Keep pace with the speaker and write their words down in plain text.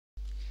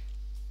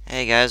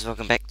Hey guys,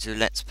 welcome back to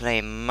Let's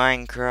Play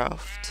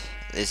Minecraft.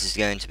 This is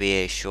going to be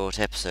a short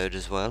episode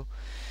as well.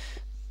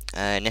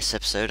 In this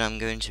episode I'm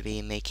going to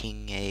be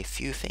making a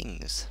few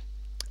things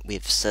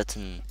with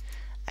certain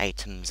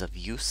items of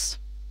use,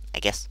 I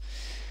guess.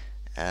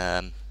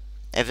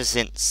 Ever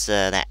since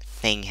that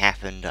thing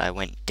happened, I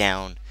went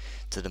down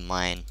to the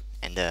mine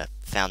and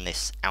found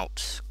this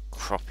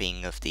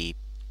outcropping of the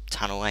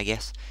tunnel, I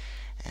guess,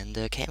 and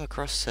came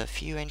across a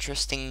few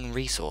interesting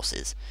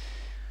resources.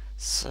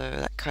 So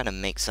that kind of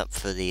makes up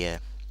for the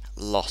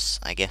loss,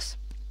 I guess.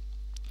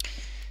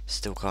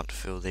 Still can't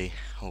feel the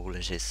hole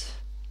it is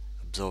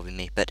absorbing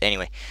me. But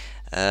anyway,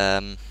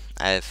 I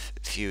have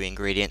a few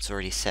ingredients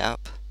already set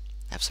up.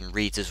 I have some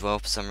reeds as well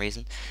for some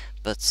reason.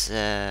 But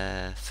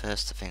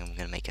first I think I'm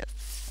going to make a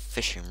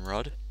fishing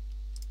rod.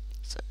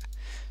 So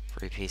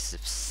 3 pieces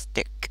of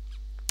stick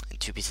and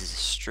 2 pieces of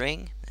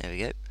string. There we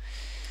go.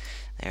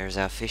 There's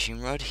our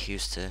fishing rod,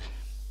 used to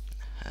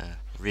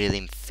reel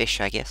in fish,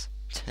 I guess.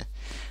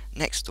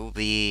 Next will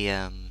be,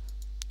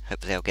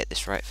 hopefully I'll get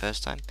this right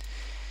first time,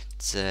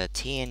 it's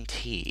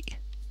TNT.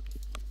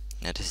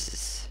 Now this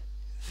is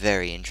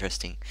very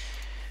interesting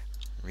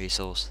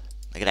resource.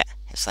 Look at that,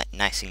 it's like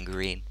nice and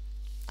green.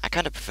 I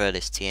kind of prefer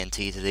this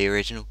TNT to the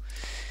original.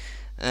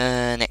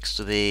 Next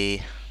will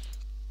be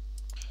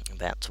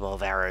about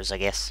 12 arrows, I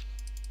guess,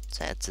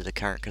 to add to the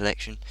current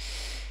collection.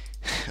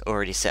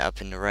 Already set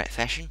up in the right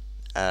fashion.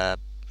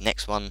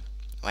 Next one,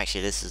 well,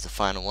 actually this is the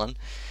final one,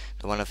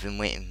 the one I've been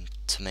waiting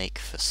to make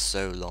for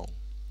so long.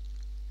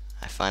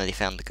 I finally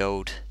found the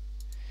gold,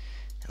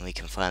 and we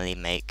can finally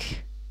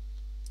make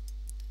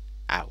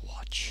our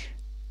watch.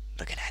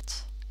 Look at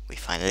that. We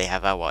finally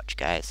have our watch,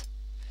 guys.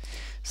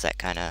 So that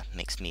kind of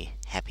makes me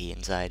happy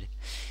inside.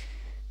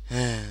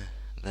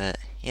 But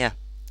yeah,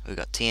 we've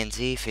got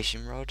TNT,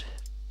 fishing rod,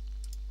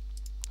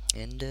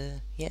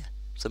 and yeah,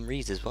 some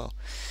reeds as well.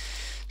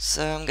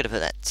 So I'm gonna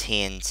put that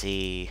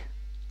TNT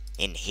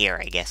in here,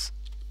 I guess.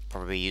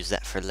 Probably use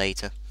that for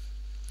later.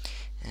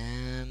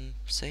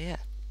 So yeah,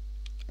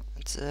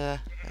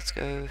 let's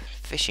go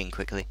fishing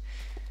quickly.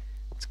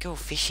 Let's go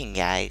fishing,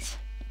 guys.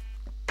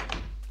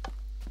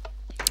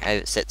 I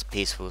have it set to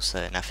peaceful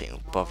so nothing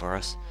will bother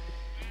us.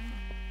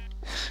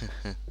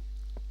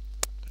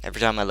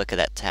 Every time I look at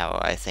that tower,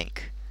 I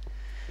think,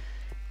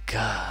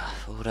 God,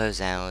 all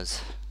those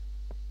hours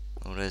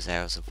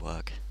of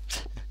work.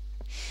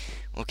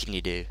 What can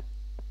you do?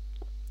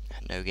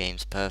 No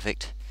game's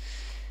perfect.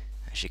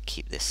 I should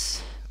keep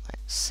this like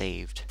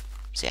saved.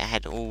 See, I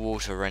had all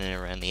water running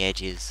around the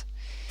edges.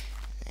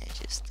 And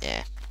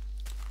yeah.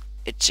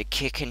 It's a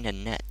kick in the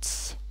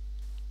nuts.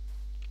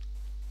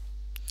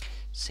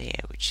 So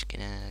yeah, we're just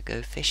gonna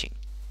go fishing.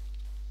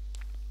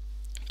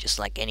 Just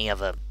like any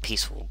other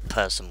peaceful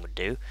person would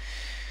do.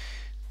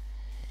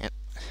 Yep.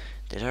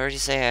 Did I already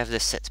say I have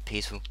this set to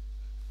peaceful?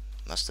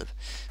 Must have.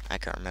 I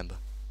can't remember.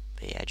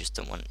 But yeah, I just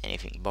don't want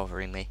anything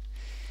bothering me.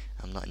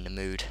 I'm not in the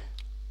mood.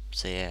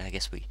 So yeah, I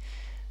guess we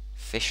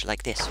fish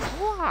like this.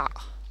 Wow.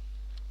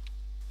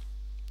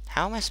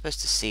 How am I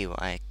supposed to see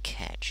what I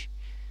catch?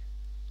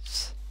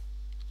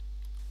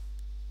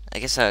 I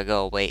guess I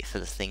gotta wait for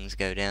the things to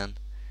go down.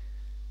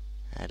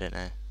 I don't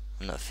know.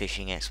 I'm not a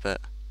fishing expert.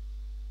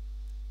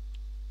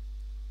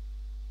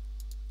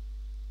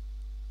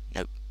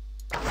 Nope.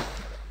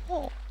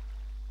 Oh.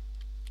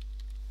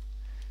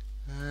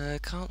 I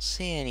can't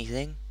see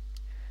anything.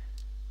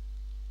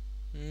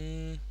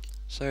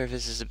 Sorry if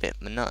this is a bit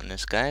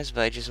monotonous, guys,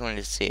 but I just wanted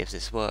to see if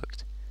this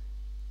worked.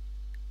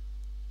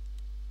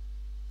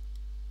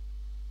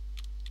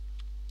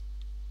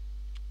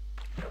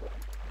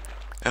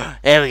 Oh,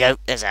 there we go.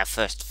 There's our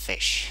first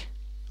fish.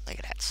 Look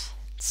at that.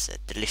 It's a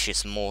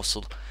delicious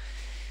morsel.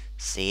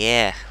 So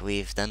yeah,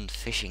 we've done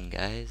fishing,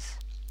 guys.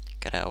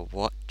 Got our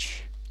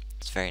watch.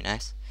 It's very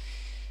nice.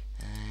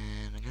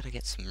 And I gotta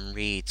get some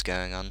reeds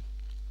going on.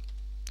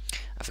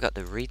 I forgot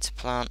the reeds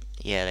plant.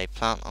 Yeah, they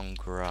plant on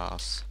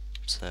grass.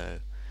 So,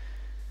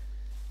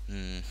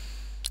 I'm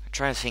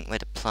trying to think where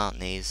to plant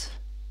these.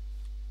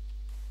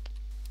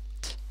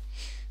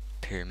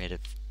 Pyramid of...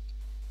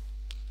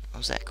 what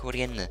was that called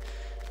again?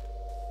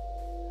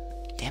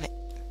 Damn it.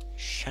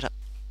 Shut up.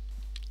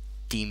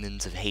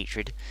 Demons of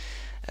hatred.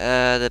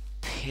 The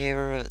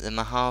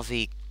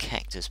Mojave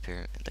Cactus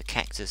Pyramid.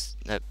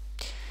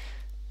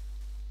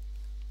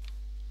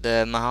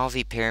 The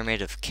Mojave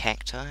Pyramid of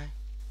Cacti?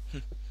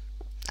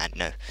 I don't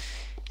know.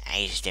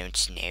 I just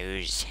don't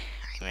know.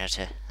 I'm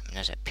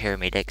not a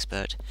pyramid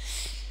expert.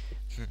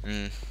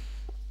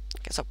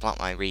 Guess I'll plant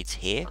my reeds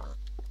here.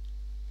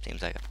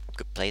 Seems like a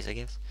good place, I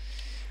guess.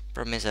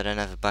 Problem is I don't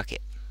have a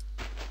bucket.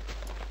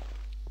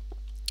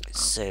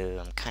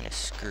 So I'm kind of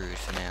screwed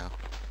for now.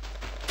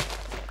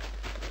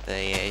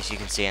 But yeah, as you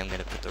can see, I'm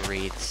gonna put the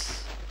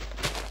reeds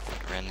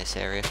around this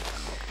area.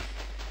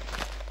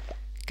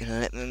 Gonna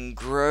let them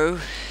grow,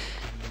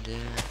 and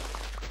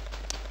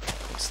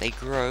once they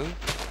grow,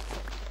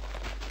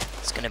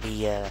 it's gonna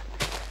be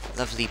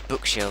lovely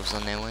bookshelves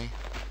on their way.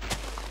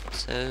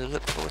 So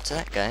look forward to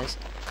that, guys.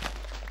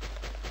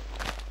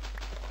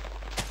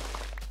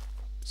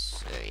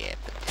 So yeah,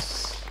 put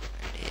this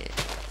right here.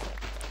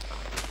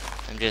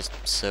 I'm just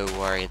so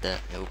worried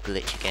that it will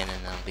glitch again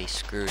and I'll be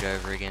screwed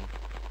over again.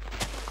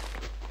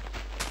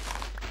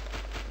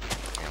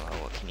 Oh,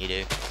 well, what can you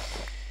do?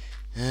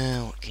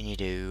 What can you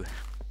do?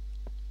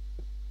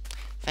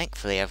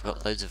 Thankfully, I've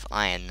got loads of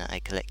iron that I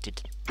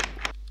collected.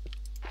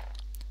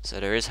 So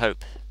there is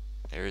hope.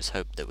 There is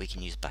hope that we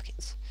can use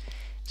buckets.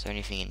 Is there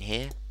anything in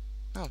here?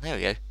 Oh, there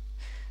we go.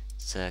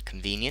 It's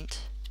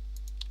convenient.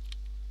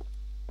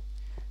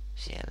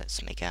 So yeah,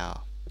 let's make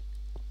our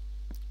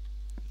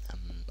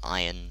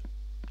iron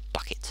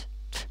bucket.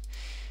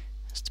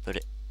 Just to put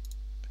it.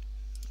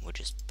 We'll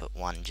just put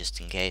one just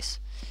in case.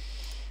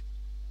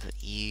 Put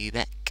you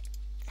back.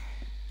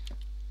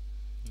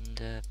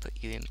 And put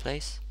you in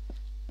place.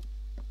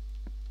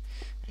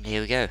 And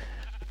here we go.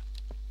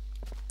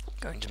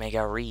 Going to make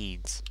our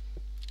reeds.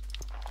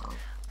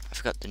 I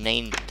forgot do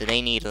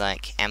they need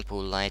like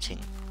ample lighting?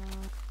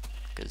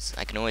 Because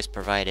I can always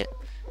provide it.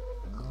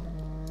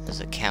 As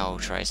a cow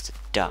tries to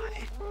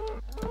die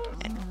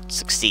and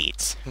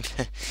succeeds.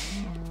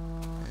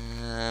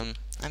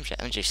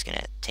 I'm just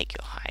gonna take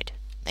your hide.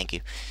 Thank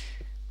you.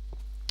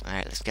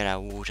 Alright, let's get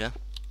our water.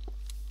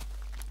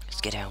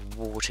 Let's get our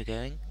water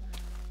going.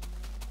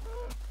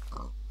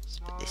 Let's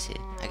put this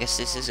in. I guess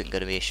this isn't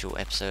gonna be a short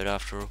episode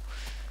after all.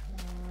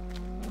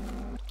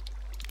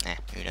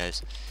 Who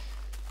knows?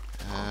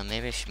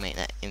 Maybe I should make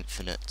that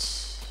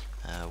infinite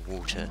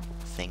water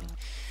thing.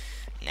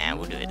 Nah,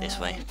 we'll do it this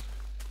way.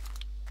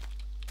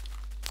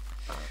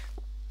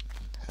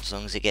 As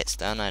long as it gets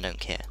done, I don't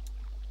care.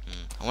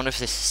 I wonder if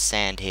this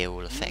sand here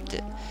will affect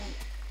it.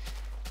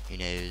 Who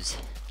knows?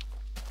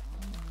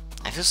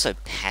 I feel so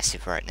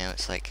passive right now.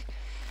 It's like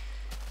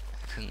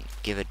I couldn't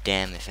give a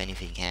damn if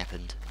anything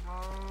happened,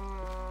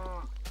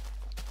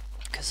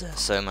 because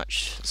so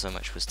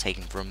much was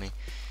taken from me,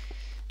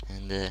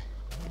 and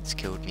it's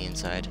killed me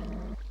inside.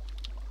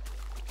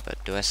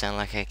 But do I sound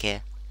like I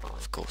care?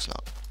 Of course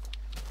not.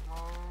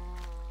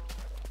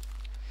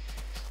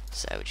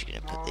 So we're just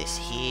gonna put this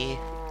here.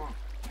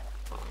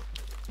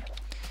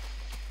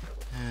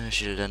 I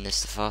should have done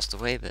this the faster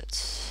way, but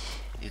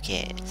who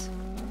cares?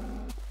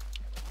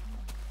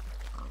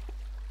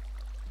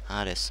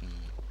 There's some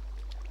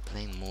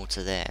plain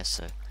mortar there,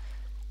 so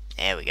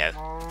there we go.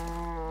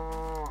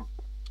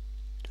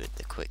 Do it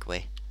the quick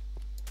way.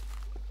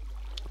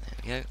 There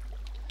we go.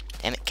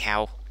 Damn it,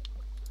 cow.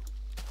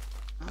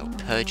 I'll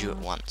purge you at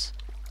once.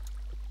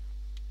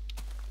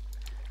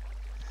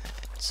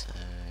 Right,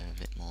 a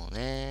bit more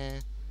there.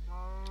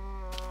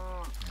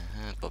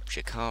 Bob's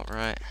your cart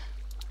right.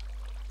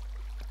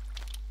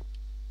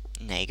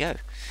 And there you go.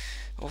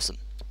 Awesome.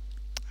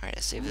 Alright,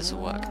 let's see if this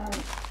will work.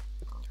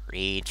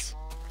 Reeds.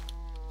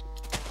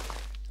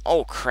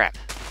 Oh crap.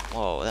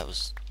 Whoa, that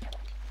was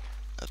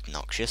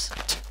obnoxious.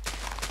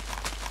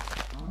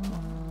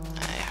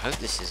 I hope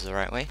this is the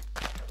right way.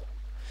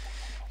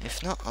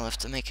 If not, I'll have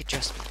to make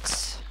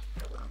adjustments.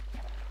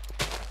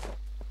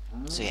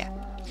 So yeah,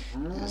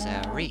 there's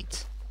our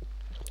reeds.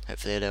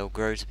 Hopefully they'll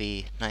grow to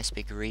be nice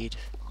big reed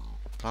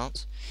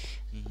plants.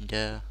 And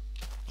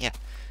yeah.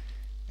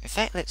 In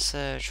fact, let's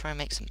try and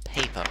make some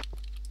paper,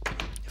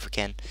 if we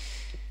can.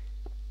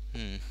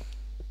 Let's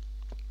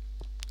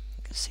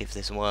see if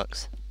this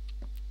works.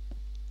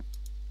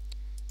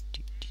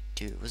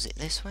 Was it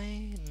this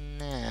way?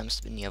 Nah, it must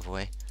have been the other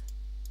way.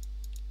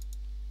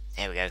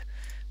 There we go.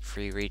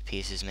 3 reed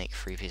pieces make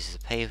 3 pieces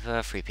of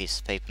paper. 3 pieces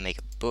of paper make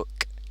a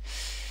book.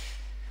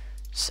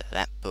 So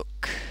that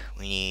book,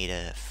 we need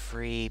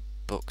 3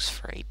 books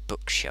for a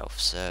bookshelf.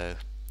 So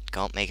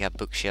can't make our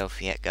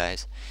bookshelf yet,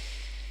 guys.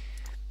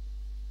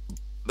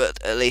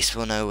 But at least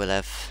we'll know we'll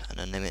have an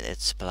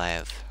unlimited supply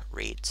of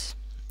reeds.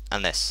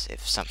 Unless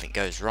if something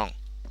goes wrong.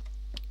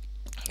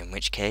 In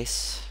which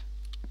case,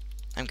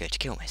 I'm going to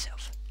kill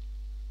myself.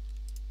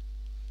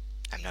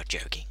 I'm not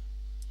joking.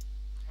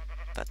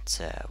 But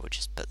we'll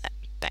just put that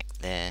back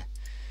there.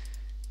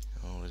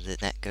 Or let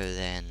that go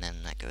there and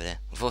then that go there.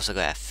 We've also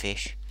got our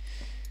fish.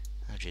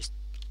 I'll just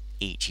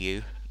eat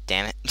you.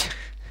 Damn it.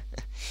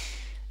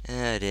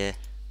 Oh dear.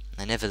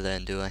 I never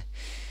learn, do I?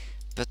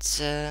 But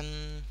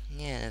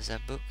yeah, there's our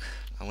book.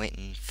 I'm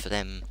waiting for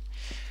them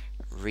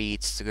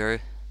reeds to grow.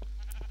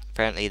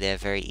 Apparently they're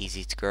very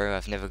easy to grow.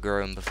 I've never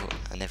grown before.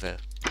 I've never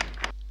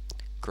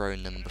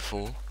grown them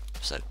before.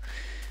 So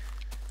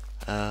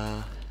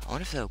I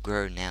wonder if they'll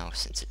grow now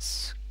since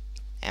it's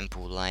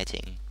ample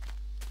lighting,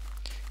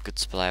 good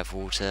supply of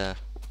water.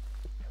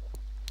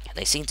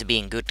 They seem to be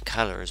in good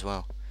colour as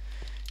well.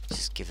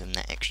 Just give them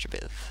that extra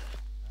bit of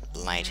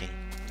lighting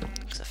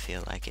because I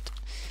feel like it.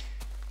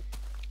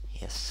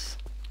 Yes.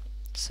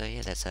 So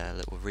yeah, that's a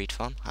little reed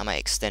farm. I might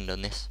extend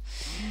on this.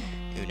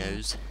 Who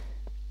knows?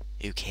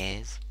 Who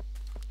cares?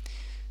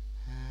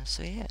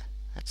 So yeah,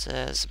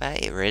 that's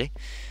about it really.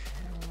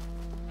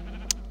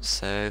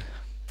 So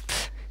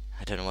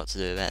I don't know what to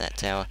do about that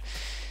tower.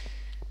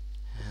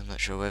 I'm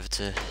not sure whether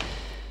to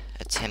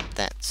attempt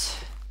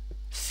that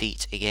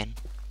feat again.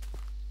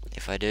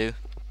 If I do,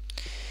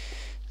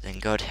 then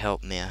God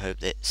help me, I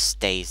hope that it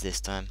stays this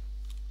time.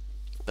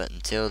 But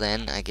until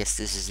then, I guess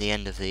this is the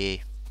end of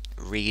the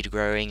reed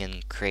growing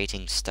and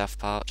creating stuff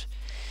part.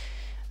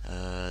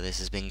 This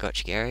has been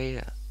Gotcha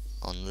Gary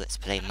on Let's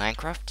Play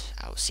Minecraft.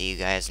 I will see you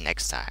guys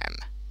next time.